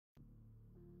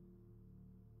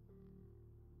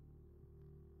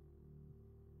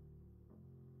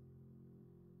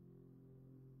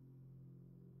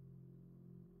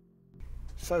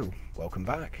So, welcome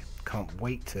back. Can't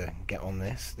wait to get on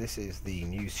this. This is the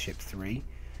new ship 3.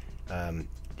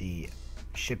 The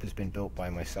ship has been built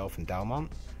by myself and Dalmont.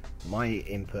 My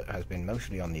input has been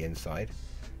mostly on the inside.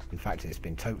 In fact, it's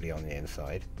been totally on the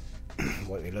inside.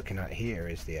 What we're looking at here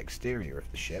is the exterior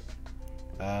of the ship.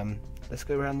 Let's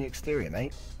go around the exterior,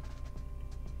 mate.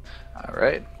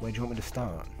 Alright. Where do you want me to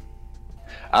start?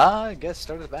 I guess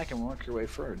start at the back and work your way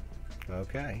forward.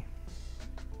 Okay.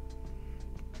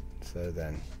 So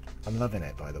then, I'm loving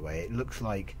it, by the way. It looks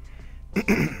like,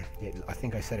 I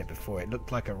think I said it before, it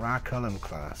looked like a Raculum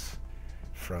class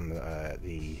from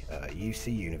the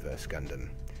UC Universe Gundam.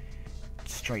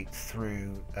 Straight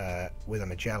through with a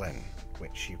Magellan,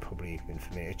 which you've probably been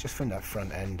familiar. It's just from that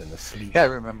front end and the sleek. Yeah, I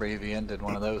remember you ended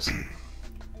one of those.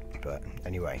 But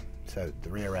anyway, so the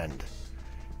rear end.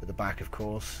 At the back, of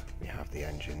course, we have the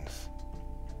engines.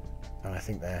 And I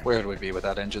think they're... Where would we be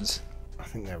without engines? I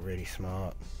think they're really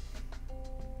smart.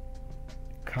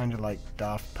 Kind of like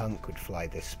Daft Punk would fly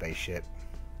this spaceship.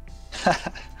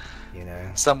 You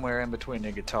know? Somewhere in between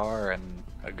a guitar and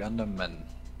a Gundam and...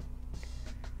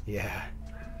 Yeah.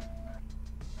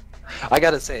 I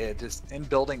gotta say, just in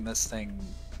building this thing,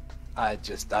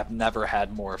 I've never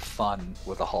had more fun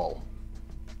with a hull.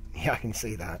 Yeah, I can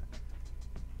see that.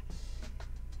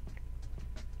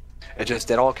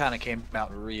 It all kind of came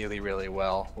out really, really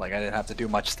well. Like, I didn't have to do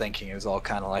much thinking. It was all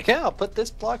kind of like, yeah, I'll put this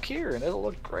block here and it'll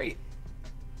look great.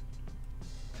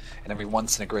 And every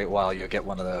once in a great while, you'll get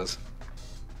one of those.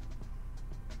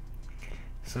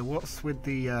 So what's with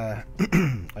the,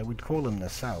 I would call them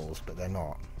nacelles, but they're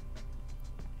not.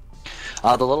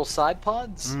 The little side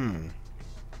pods? Hmm.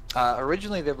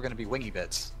 Originally, they were going to be wingy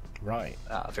bits. Right.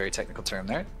 Very technical term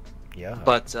there. Yeah.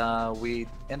 But we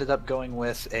ended up going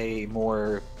with a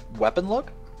more weapon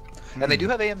look. And they do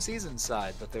have AMCs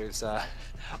inside, but there's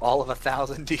all of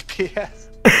 1,000 DPS.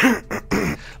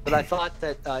 But I thought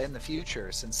that in the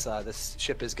future, since this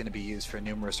ship is going to be used for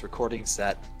numerous recordings,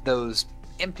 that those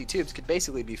empty tubes could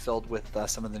basically be filled with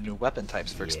some of the new weapon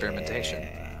types for experimentation.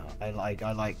 I like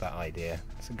that idea.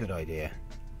 It's a good idea.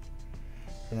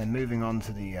 And then moving on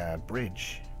to the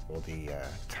bridge, or the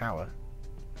tower.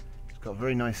 It's got a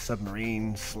very nice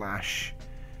submarine slash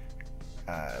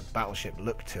battleship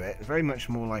look to it. Very much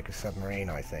more like a submarine,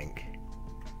 I think.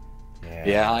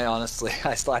 Yeah, I honestly,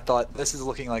 I thought this is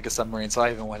looking like a submarine, so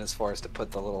I even went as far as to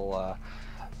put the little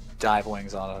dive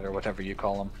wings on it, or whatever you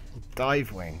call them.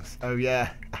 Dive wings? Oh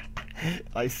yeah,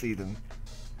 I see them.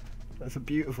 That's a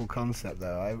beautiful concept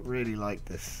though, I really like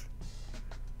this.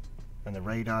 And the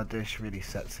radar dish really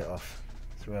sets it off.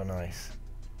 It's real nice.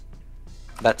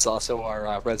 That's also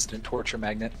our resident torture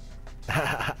magnet.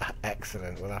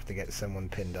 Excellent, we'll have to get someone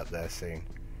pinned up there soon.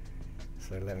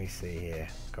 So let me see here,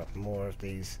 got more of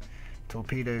these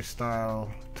torpedo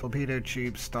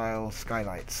tube style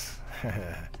skylights.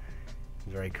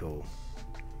 Very cool.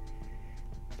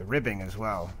 The ribbing as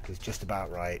well is just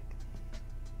about right.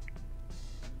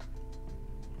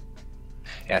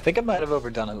 Yeah, I think I might have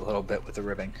overdone it a little bit with the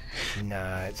ribbing.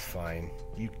 Nah, it's fine.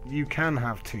 You can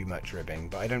have too much ribbing,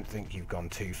 but I don't think you've gone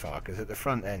too far, because at the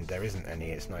front end there isn't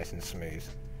any, it's nice and smooth.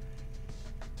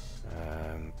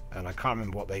 And I can't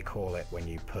remember what they call it when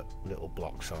you put little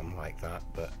blocks on like that,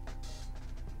 but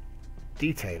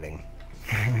detailing.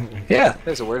 Yeah,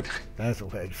 there's a word. There's a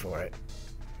word for it.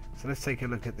 So let's take a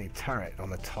look at the turret on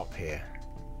the top here.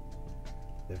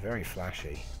 They're very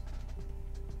flashy.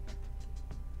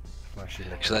 Flashy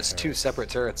looking Actually, that's turrets. 2 separate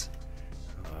turrets.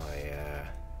 Oh yeah.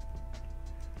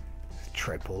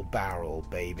 Triple barrel,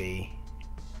 baby.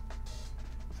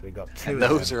 So we got 2 And of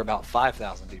those them. are about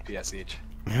 5,000 DPS each.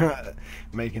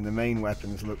 Making the main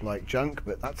weapons look like junk,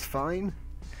 but that's fine.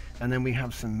 And then we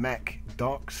have some mech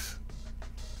docks.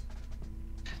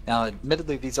 Now,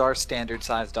 admittedly, these are standard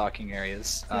size docking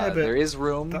areas. Yeah, but there is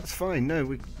room. That's fine.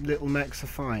 No, little mechs are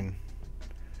fine.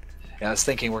 Yeah, I was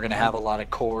thinking we're going to have a lot of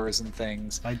cores and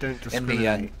things. I don't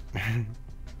discriminate.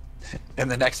 In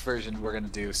the next version, we're going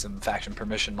to do some faction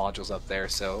permission modules up there,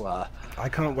 so I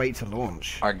can't wait to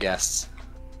launch. our guests.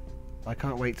 I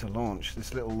can't wait to launch.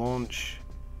 This little launch,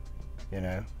 you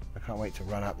know, I can't wait to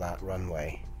run up that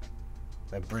runway.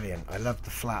 They're brilliant. I love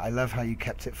the flat. I love how you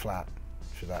kept it flat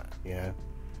for that, you know.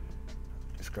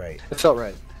 It's great. It felt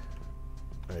right.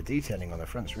 And the detailing on the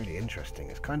front's really interesting.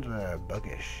 It's kind of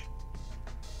buggish.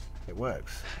 It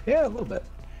works. Yeah, a little bit.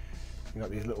 You got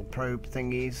these little probe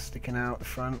thingies sticking out the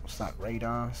front. What's that?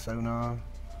 Radar, sonar,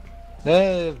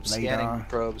 Scanning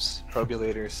probes,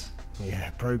 probulators. Yeah,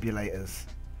 probulators.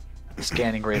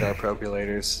 Scanning radar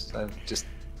probulators.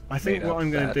 I think what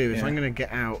I'm going to do is yeah. I'm going to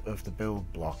get out of the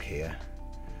build block here,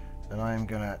 and I'm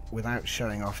going to, without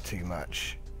showing off too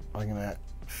much, I'm going to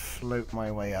float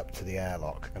my way up to the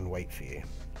airlock and wait for you.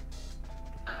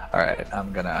 Alright,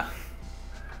 I'm gonna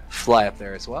fly up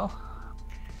there as well.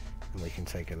 And we can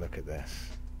take a look at this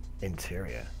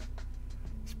interior.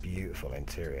 It's beautiful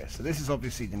interior. So this is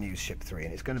obviously the news ship 3,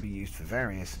 and it's going to be used for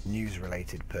various news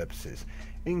related purposes,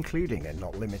 including and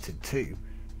not limited to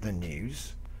the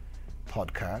news,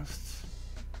 podcasts,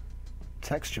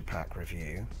 texture pack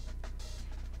review,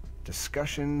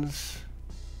 discussions,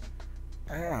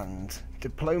 and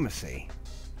diplomacy,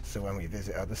 so when we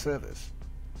visit other servers.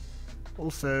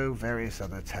 Also various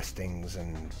other testings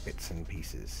and bits and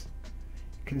pieces.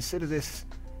 Consider this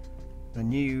the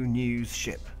new news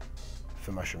ship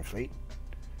for MushroomFleet,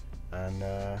 and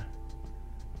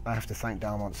I have to thank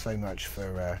Dalmont so much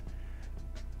for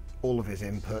all of his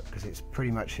input, because it's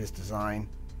pretty much his design.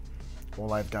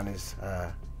 All I've done is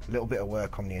a little bit of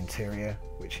work on the interior,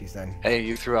 which he's then... Hey,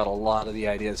 you threw out a lot of the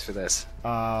ideas for this.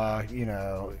 You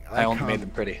know... I only made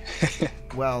them pretty.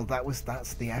 Well,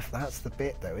 that's the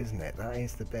bit though, isn't it? That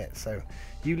is the bit. So,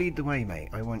 you lead the way, mate.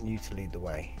 I want you to lead the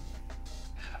way.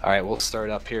 Alright, we'll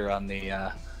start up here on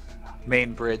the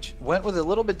main bridge. Went with a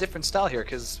little bit different style here,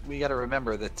 because we got to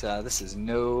remember that this is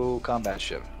no combat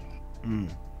ship.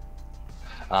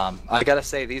 I gotta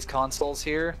say, these consoles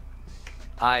here,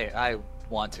 I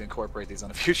want to incorporate these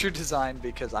on a future design,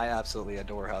 because I absolutely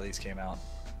adore how these came out.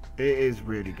 It is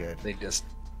really good. They just...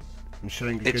 I'm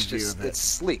showing a good view of it. It's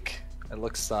sleek. It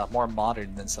looks more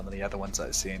modern than some of the other ones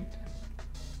I've seen.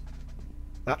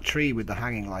 That tree with the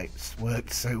hanging lights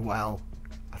worked so well.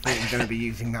 I think we're going to be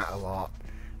using that a lot.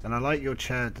 And I like your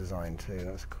chair design too.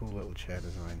 That's a cool little chair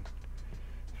design.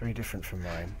 It's very different from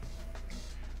mine.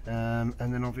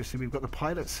 And then obviously we've got the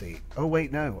pilot seat. Oh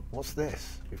wait, no. What's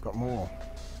this? We've got more.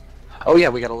 Oh yeah,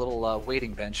 we got a little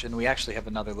waiting bench, and we actually have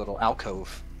another little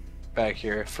alcove back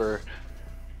here for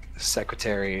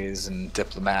secretaries and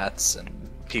diplomats and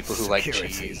people who like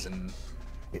cheese and...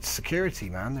 It's security,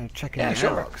 man. They're checking the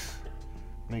airlocks,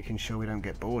 making sure we don't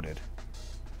get boarded.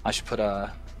 I should put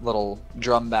a little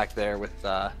drum back there with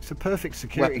it's a perfect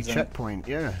security checkpoint.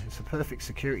 Yeah, it's a perfect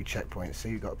security checkpoint. So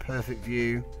you've got a perfect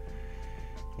view.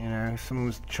 You know, if someone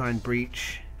was to try and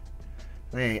breach,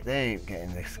 they ain't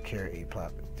getting the security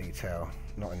detail.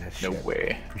 Not in this ship. No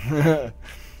way. So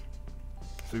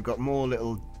we've got more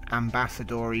little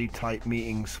ambassador-y type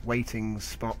meetings, waiting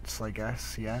spots, I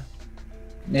guess. Yeah.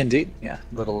 Indeed. Yeah.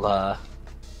 Little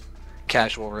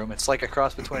casual room. It's like a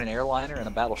cross between an airliner and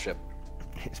a battleship.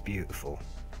 It's beautiful.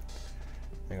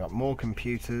 We've got more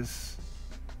computers,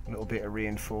 a little bit of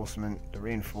reinforcement. The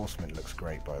reinforcement looks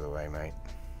great, by the way, mate.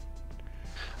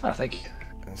 Oh, thank you.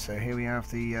 And so here we have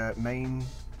the main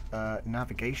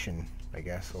navigation, I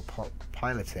guess, or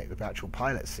piloting, the actual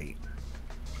pilot seat.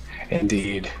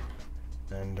 Indeed.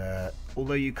 And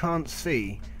although you can't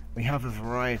see, we have a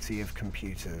variety of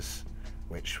computers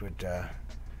which would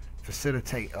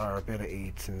facilitate our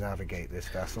ability to navigate this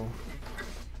vessel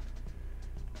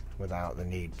without the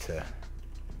need to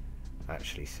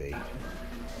actually see.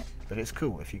 But it's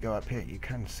cool, if you go up here you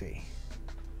can see.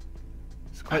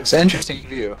 It's an interesting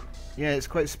view. Yeah, it's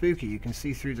quite spooky. You can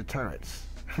see through the turrets.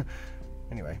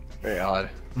 Anyway. Very odd.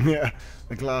 Yeah,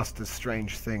 the glass does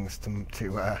strange things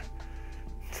to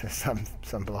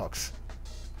some blocks.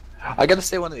 I gotta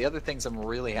say, one of the other things I'm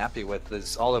really happy with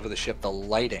is all over the ship, the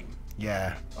lighting.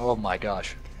 Yeah. Oh my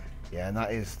gosh. Yeah, and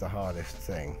that is the hardest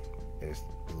thing, is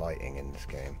lighting in this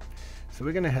game. So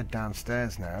we're going to head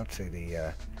downstairs now to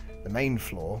the main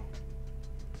floor.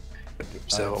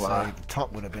 So the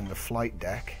top would have been the flight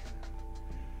deck.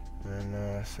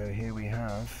 And so here we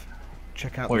have.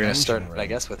 Check out. We're going to to start, room. I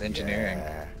guess, with engineering.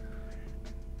 Yeah.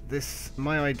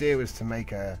 My idea was to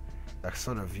make a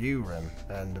sort of view room,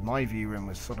 and my view room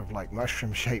was sort of like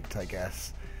mushroom shaped, I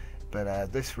guess.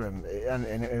 But this room, and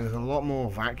it was a lot more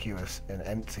vacuous and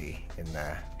empty in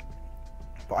there.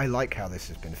 But I like how this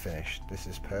has been finished. This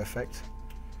is perfect.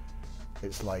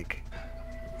 It's like...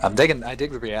 I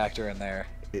dig the reactor in there.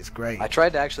 It's great. I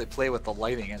tried to actually play with the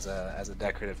lighting as a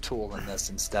decorative tool in this,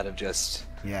 instead of just...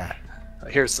 Yeah.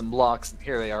 Here's some blocks,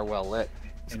 here they are well lit.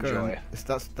 Enjoy.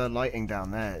 That's the lighting down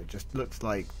there. It just looks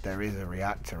like there is a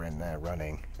reactor in there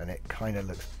running, and it kind of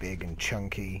looks big and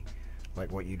chunky,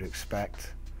 like what you'd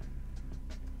expect.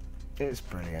 It's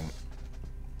brilliant.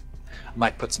 I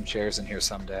might put some chairs in here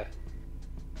someday.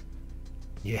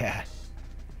 Yeah.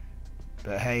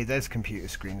 But hey, there's computer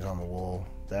screens on the wall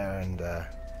there and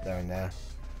there.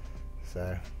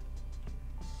 So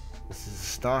this is a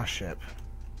starship,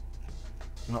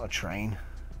 not a train.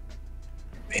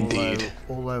 Indeed.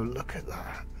 Although look at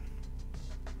that.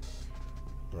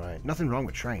 Right, nothing wrong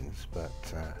with trains, but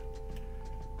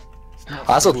it's not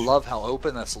I also love how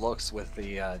open this looks with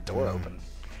the door open.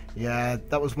 Yeah,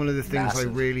 that was one of the things I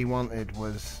Massive. really wanted,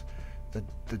 was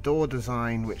the door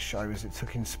design, which it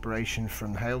took inspiration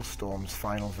from Hailstorm's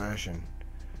final version.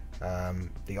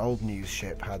 The old news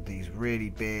ship had these really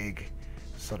big,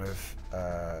 sort of,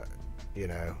 you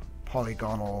know,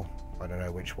 polygonal, I don't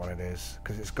know which one it is,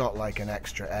 because it's got like an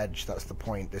extra edge, that's the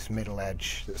point, this middle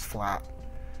edge that's flat.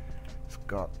 It's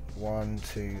got 1,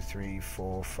 2, 3,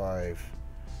 4, 5,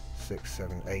 6,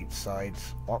 7, 8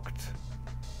 sides.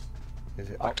 Is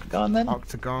it Octagon then?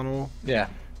 octagonal? Yeah.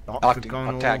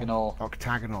 Octagonal. Octagonal.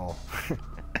 Octagonal.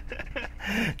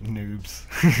 Noobs.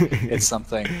 It's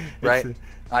something, right?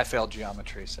 I failed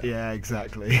geometry, so. Yeah,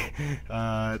 exactly. It's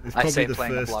probably the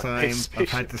first time I've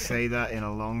had to say that in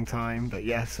a long time. But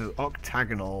yeah, so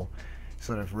octagonal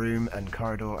sort of room and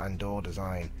corridor and door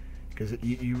design. Because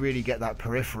you really get that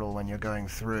peripheral when you're going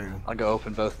through. I'll go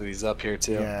open both of these up here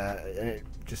too. Yeah, and it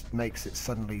just makes it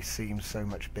suddenly seem so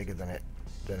much bigger than it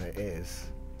is.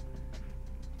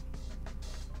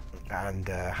 And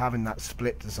having that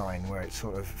split design where it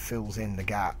sort of fills in the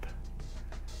gap,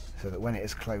 so that when it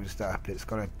is closed up, it's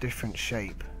got a different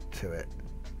shape to it.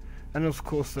 And of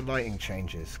course the lighting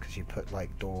changes, because you put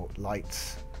like door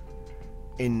lights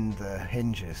in the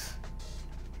hinges,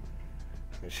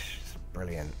 which is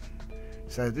brilliant.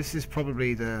 So this is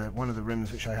probably one of the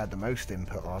rooms which I had the most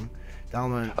input on.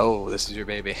 Dalmont. Oh, this is your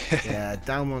baby. Yeah,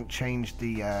 Dalmont changed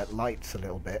the lights a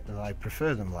little bit, and I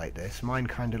prefer them like this. Mine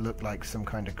kind of looked like some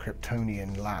kind of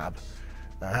Kryptonian lab,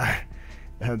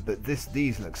 but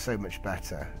these look so much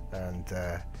better, and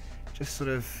just sort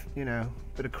of, you know,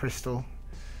 bit of crystal,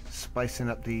 spicing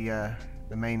up the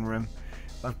main room.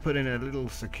 I've put in a little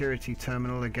security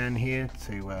terminal again here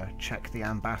to check the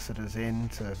ambassadors in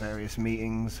to various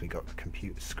meetings. We got the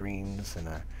computer screens and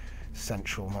a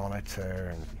central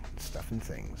monitor and stuff and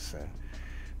things. So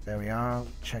there we are,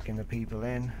 checking the people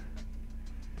in.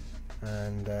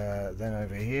 And then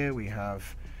over here we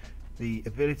have the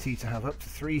ability to have up to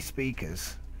 3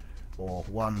 speakers, or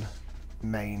 1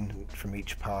 main from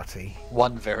each party.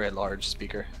 1 very large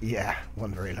speaker. Yeah,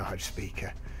 1 very large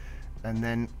speaker. And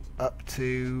then up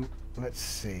to, let's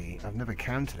see, I've never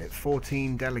counted it,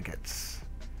 14 delegates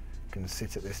can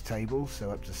sit at this table, so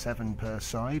up to 7 per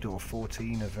side, or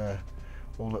 14 of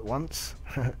all at once.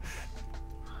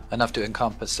 Enough to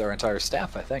encompass our entire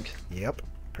staff, I think. Yep,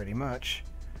 pretty much.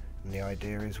 And the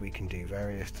idea is we can do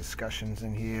various discussions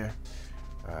in here,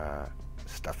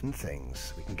 stuff and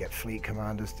things. We can get fleet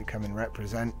commanders to come and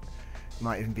represent.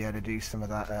 Might even be able to do some of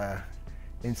that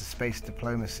interspace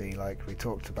diplomacy like we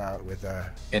talked about with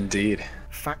Indeed.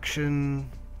 faction,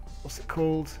 what's it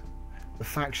called? The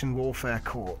faction warfare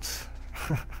courts.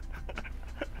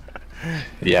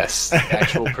 Yes,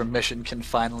 actual permission can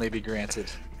finally be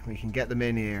granted. We can get them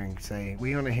in here and say,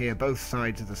 we want to hear both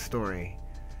sides of the story.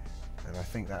 And I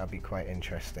think that'll be quite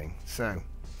interesting. So,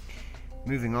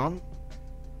 moving on,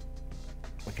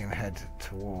 we can head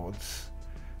towards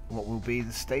what will be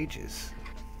the stages.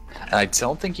 I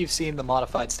don't think you've seen the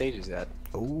modified stages yet.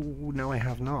 Oh, no I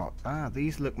have not.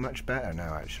 These look much better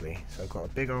now actually. So I've got a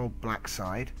big old black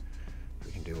side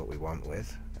we can do what we want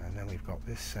with. And then we've got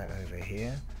this set over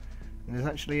here. And there's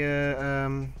actually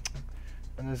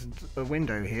there's a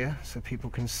window here so people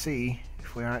can see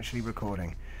if we're actually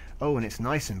recording. Oh, and it's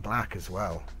nice and black as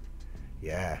well.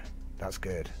 Yeah, that's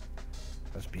good.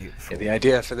 That's beautiful. Yeah, the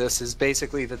idea for this is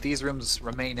basically that these rooms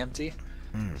remain empty.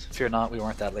 Fear not, we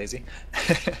weren't that lazy.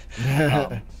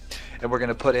 And we're going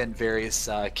to put in various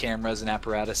cameras and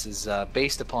apparatuses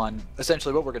based upon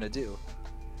essentially what we're going to do.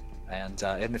 And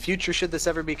in the future, should this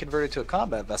ever be converted to a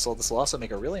combat vessel, this will also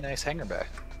make a really nice hangar bay.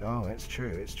 Oh, it's true,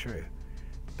 it's true.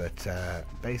 But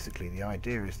basically the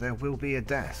idea is there will be a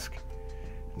desk.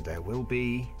 And there will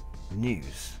be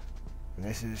news. And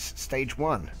this is stage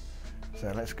 1. So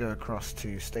let's go across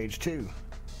to stage 2.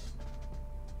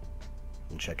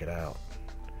 And check it out.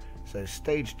 So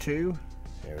stage 2,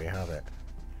 here we have it.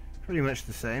 Pretty much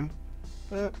the same.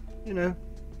 But, you know,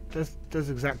 does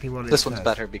exactly what it says. This one's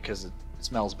better because it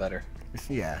smells better.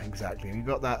 Yeah, exactly. We've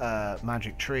got that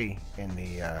magic tree in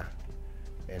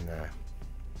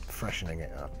freshening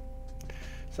it up.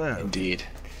 So Indeed.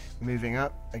 Moving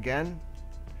up again,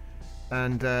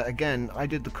 and again I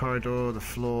did the corridor, the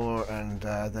floor, and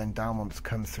then Dalmont's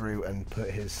come through and put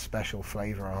his special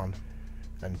flavour on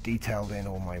and detailed in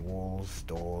all my walls,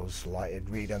 doors,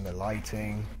 redone the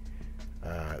lighting.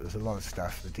 There's a lot of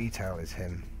stuff. The detail is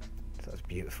him, so that's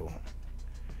beautiful.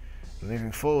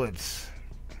 Moving forwards,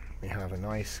 we have a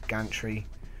nice gantry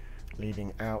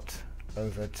leading out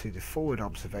over to the forward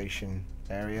observation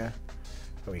area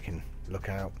where we can look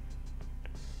out,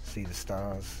 see the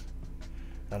stars,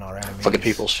 and our enemies. Look at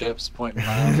people's ships pointing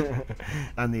around.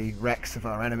 And the wrecks of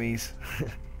our enemies.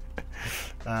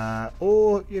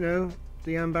 Or, you know,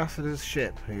 the ambassador's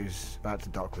ship who's about to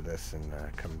dock with us and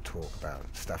come and talk about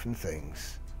stuff and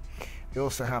things. We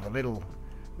also have a little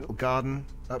garden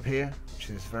up here, which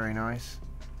is very nice.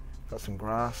 Got some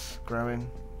grass growing,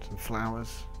 some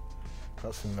flowers,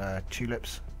 got some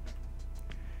tulips.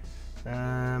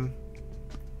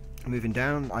 Moving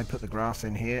down, I put the grass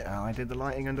in here and I did the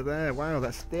lighting under there. Wow,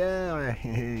 that's, yeah,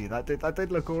 that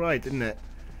did look alright, didn't it?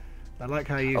 I like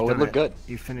how you've done it. It looked good.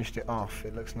 You finished it off,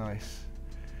 it looks nice.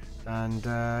 And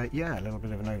yeah, a little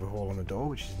bit of an overhaul on the door,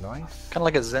 which is nice. Kind of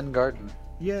like a Zen garden.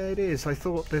 Yeah, it is. I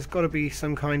thought there's got to be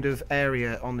some kind of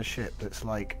area on the ship that's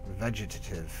like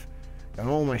vegetative. On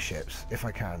all my ships, if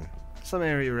I can. Some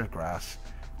area of grass.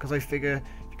 Because I figure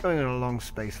if you're going on a long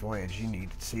space voyage, you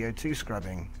need CO2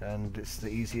 scrubbing. And it's the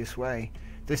easiest way.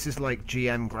 This is like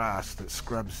GM grass that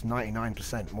scrubs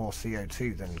 99% more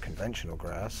CO2 than conventional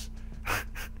grass.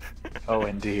 Oh,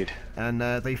 indeed. And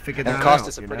they figured that out. And it cost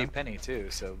us a pretty penny too,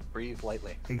 so breathe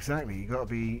lightly. Exactly. You gotta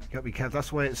be careful.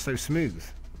 That's why it's so smooth.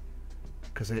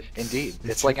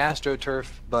 It's like AstroTurf,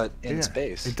 but in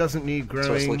space. It doesn't need growing.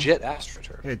 So it's legit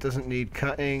AstroTurf. It doesn't need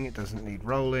cutting. It doesn't need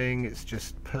rolling. It's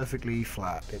just perfectly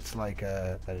flat. It's like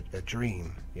a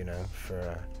dream, you know, for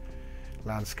a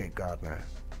landscape gardener.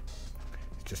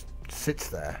 It just sits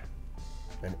there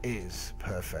and is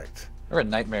perfect. Or a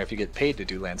nightmare if you get paid to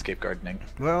do landscape gardening.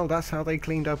 Well, that's how they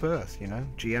cleaned up Earth, you know.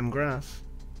 GM grass,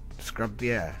 scrubbed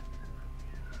the air.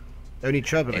 Only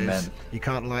trouble is, you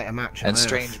can't light a match on And Earth.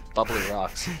 strange bubbly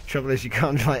rocks. Trouble is, you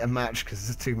can't light a match because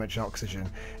there's too much oxygen.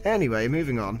 Anyway,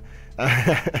 moving on.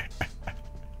 I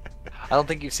don't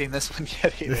think you've seen this one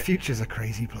yet either. The future's a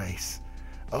crazy place.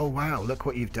 Oh wow, look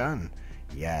what you've done.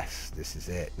 Yes, this is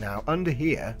it. Now, under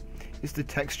here is the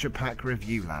texture pack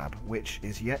review lab, which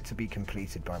is yet to be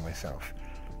completed by myself.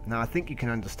 Now, I think you can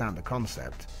understand the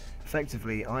concept.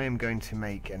 Effectively, I am going to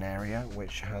make an area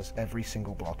which has every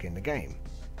single block in the game.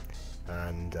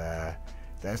 And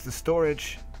there's the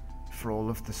storage for all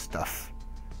of the stuff.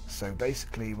 So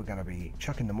basically we're going to be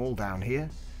chucking them all down here,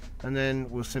 and then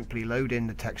we'll simply load in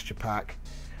the texture pack,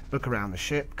 look around the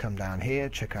ship, come down here,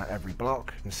 check out every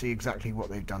block and see exactly what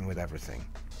they've done with everything.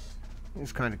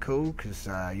 It's kind of cool because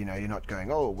you know, you're not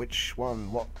going, oh, which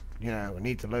one, what, you know, I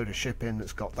need to load a ship in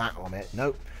that's got that on it.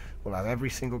 Nope, we'll have every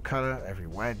single colour, every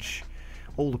wedge,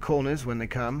 all the corners when they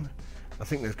come. I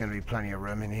think there's going to be plenty of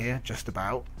room in here, just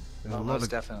about. There's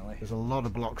definitely. There's a lot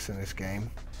of blocks in this game,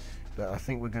 but I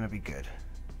think we're going to be good.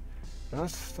 And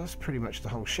that's pretty much the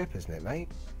whole ship, isn't it, mate?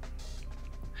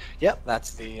 Yep,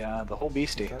 that's the whole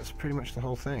beastie. That's pretty much the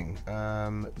whole thing.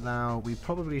 Now, we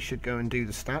probably should go and do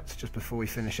the stats just before we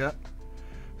finish up.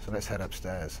 So let's head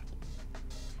upstairs.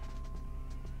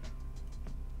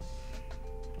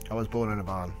 I was born in a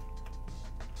barn.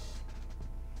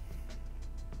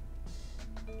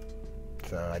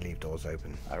 So I leave doors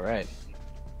open. Alright.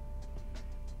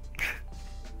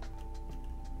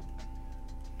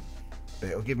 But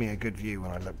it'll give me a good view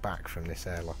when I look back from this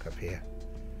airlock up here.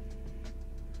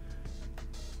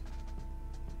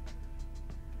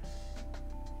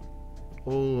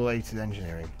 All the way to the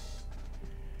engineering.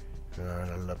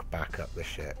 And I look back up the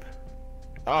ship.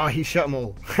 Oh, he shut them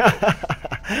all.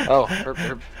 Oh,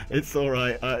 herp. It's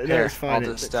alright. No, Here, it's fine.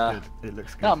 I'll just, it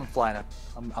looks good. No, I'm flying up.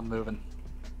 I'm moving.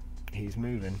 He's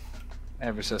moving.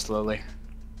 Ever so slowly.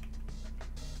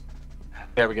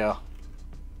 There we go.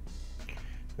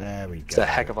 There we go. It's a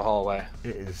heck of a hallway.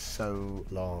 It is so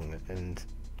long, and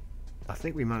I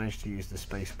think we managed to use the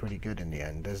space pretty good in the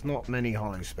end. There's not many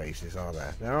hollow spaces, are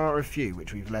there? There are a few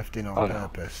which we've left in on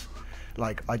purpose. No.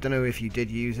 Like, I don't know if you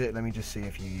did use it. Let me just see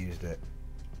if you used it.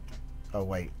 Oh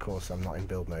wait, of course I'm not in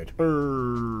build mode.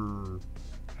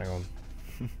 Hang on.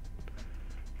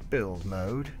 Build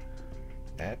mode.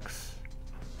 X.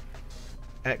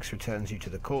 X returns you to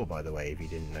the core, by the way, if you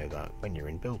didn't know that, when you're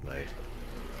in build mode.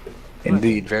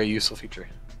 Indeed, very useful feature.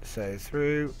 So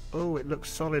through. Oh, it looks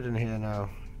solid in here now.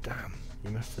 Damn, you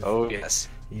must have. Oh yes.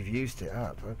 You've used it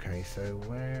up. Okay, so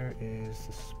where is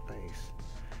the space?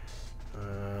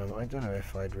 I don't know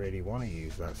if I'd really want to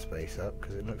use that space up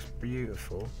because it looks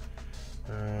beautiful.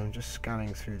 Just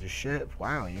scanning through the ship.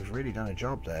 Wow, you've really done a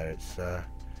job there.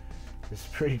 It's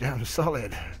pretty damn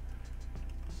solid.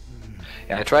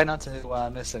 Yeah, I try not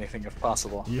to miss anything if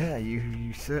possible. Yeah,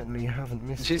 you certainly haven't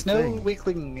missed. She's no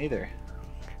weakling either.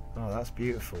 Oh, that's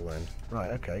beautiful then.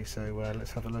 Right, okay, so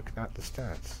let's have a look at the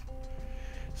stats.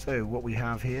 So what we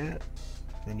have here,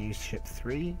 the new ship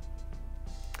 3,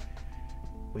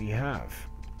 we have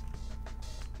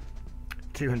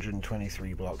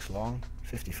 223 blocks long,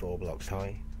 54 blocks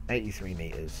high, 83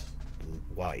 meters,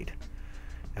 wide.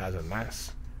 It has a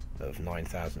mass of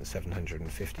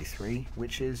 9,753,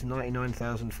 which is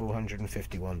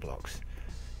 99,451 blocks.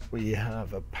 We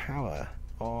have a power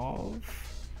of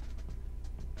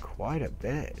quite a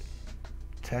bit.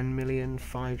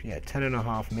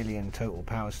 10.5 million total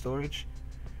power storage.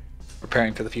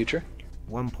 Preparing for the future.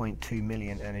 1.2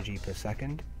 million energy per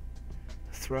second.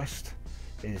 Thrust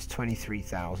is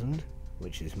 23,000,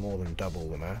 which is more than double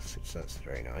the mass, so that's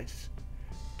very nice.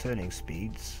 Turning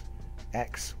speeds,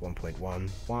 X 1.1,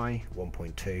 Y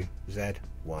 1.2, Z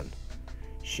 1.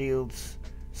 Shields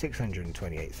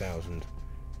 628,000,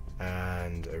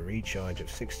 and a recharge of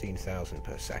 16,000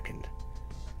 per second,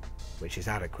 which is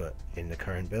adequate in the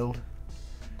current build.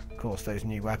 Of course, those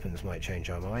new weapons might change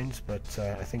our minds, but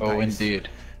I think indeed.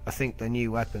 I think the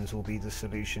new weapons will be the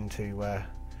solution to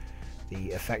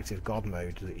the effective god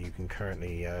mode that you can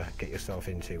currently get yourself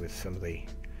into with some of the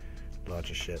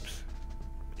larger ships.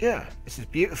 Yeah, this is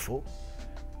beautiful.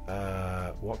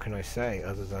 What can I say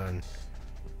other than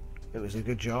it was a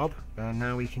good job, and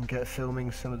now we can get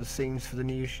filming some of the scenes for the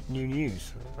new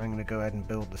news. I'm going to go ahead and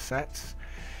build the sets,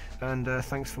 and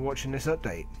thanks for watching this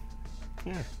update.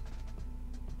 Yeah.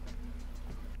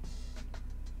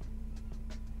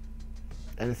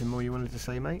 Anything more you wanted to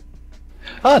say, mate?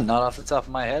 Not off the top of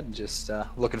my head. Just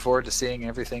looking forward to seeing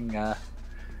everything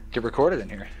get recorded in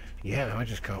here. Yeah, I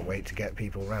just can't wait to get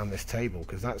people around this table,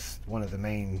 because that's one of the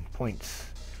main points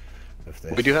of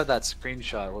this. We do have that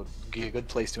screenshot. We'll give you a good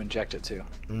place to inject it to.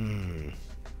 Indeed.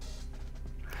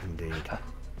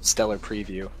 Stellar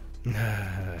preview.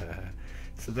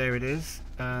 So there it is,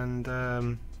 and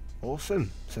awesome.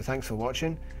 So thanks for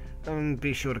watching, and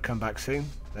be sure to come back soon.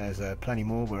 There's plenty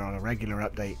more. We're on a regular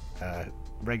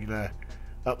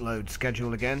upload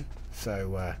schedule again,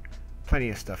 so plenty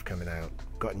of stuff coming out.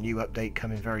 Got a new update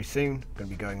coming very soon. Going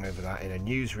to be going over that in a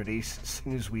news release as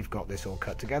soon as we've got this all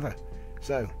cut together.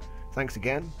 So thanks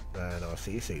again, and I'll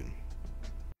see you soon.